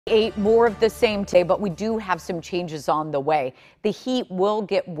More of the same today, but we do have some changes on the way. The heat will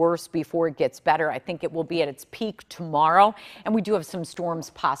get worse before it gets better. I think it will be at its peak tomorrow, and we do have some storms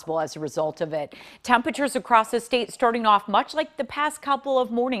possible as a result of it. Temperatures across the state starting off much like the past couple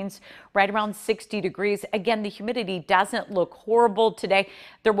of mornings, right around 60 degrees. Again, the humidity doesn't look horrible today.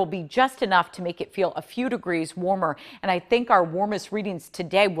 There will be just enough to make it feel a few degrees warmer, and I think our warmest readings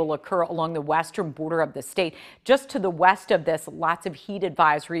today will occur along the western border of the state. Just to the west of this, lots of heat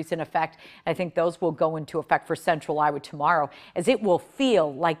advisories in effect. I think those will go into effect for central Iowa tomorrow, as it will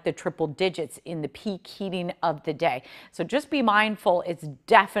feel like the triple digits in the peak heating of the day. So just be mindful. It's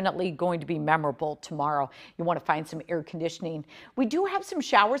definitely going to be memorable tomorrow. You want to find some air conditioning. We do have some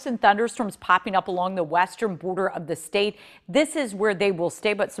showers and thunderstorms popping up along the western border of the state. This is where they will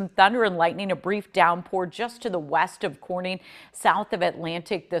stay, but some thunder and lightning, a brief downpour just to the west of Corning, south of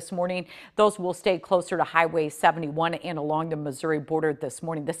Atlantic this morning. Those will stay closer to Highway 71 and along the Missouri border this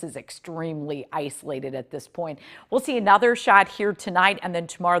morning. This is extremely isolated at this point. We'll see another shot here tonight, and then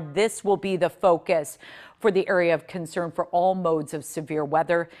tomorrow this will be the focus for the area of concern for all modes of severe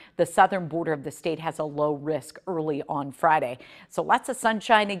weather. The southern border of the state has a low risk early on Friday. So lots of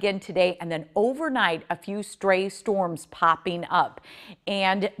sunshine again today, and then overnight a few stray storms popping up.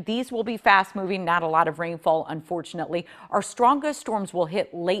 And these will be fast moving, not a lot of rainfall, unfortunately. Our strongest storms will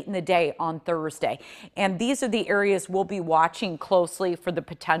hit late in the day on Thursday. And these are the areas we'll be watching closely for the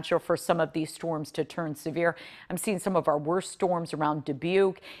potential for some of these storms to turn severe. I'm seeing some of our worst storms around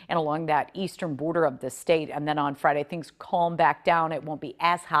Dubuque and along that eastern border of the state. And then on Friday, things calm back down. It won't be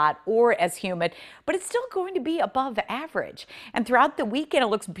as hot or as humid, but it's still going to be above average. And throughout the weekend, it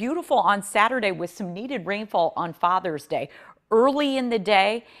looks beautiful on Saturday with some needed rainfall on Father's Day early in the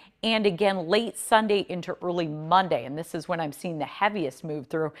day, and again late Sunday into early Monday. And this is when I'm seeing the heaviest move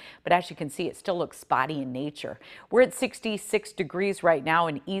through. But as you can see, it still looks spotty in nature. We're at 66 degrees right now,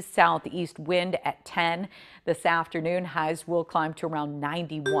 an east-southeast wind at 10 this afternoon. Highs will climb to around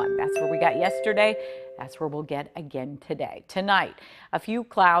 91. That's where we got yesterday. That's where we'll get again today. Tonight, a few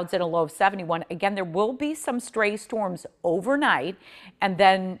clouds and a low of 71. Again, there will be some stray storms overnight. And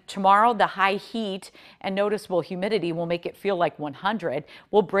then tomorrow, the high heat and noticeable humidity will make it feel like 100.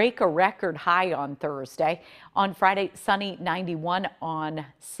 We'll break a record high on Thursday. On Friday, sunny 91. On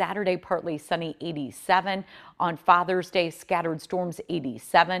Saturday, partly sunny 87. On Father's Day, scattered storms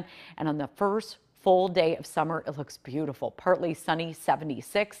 87. And on the first full day of summer, it looks beautiful. Partly sunny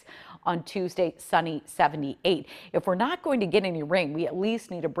 76. On Tuesday, sunny 78. If we're not going to get any rain, we at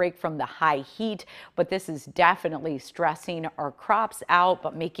least need a break from the high heat, but this is definitely stressing our crops out,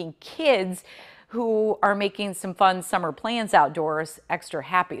 but making kids who are making some fun summer plans outdoors extra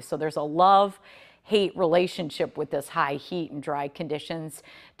happy. So there's a love-hate relationship with this high heat and dry conditions.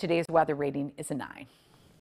 Today's weather rating is a 9.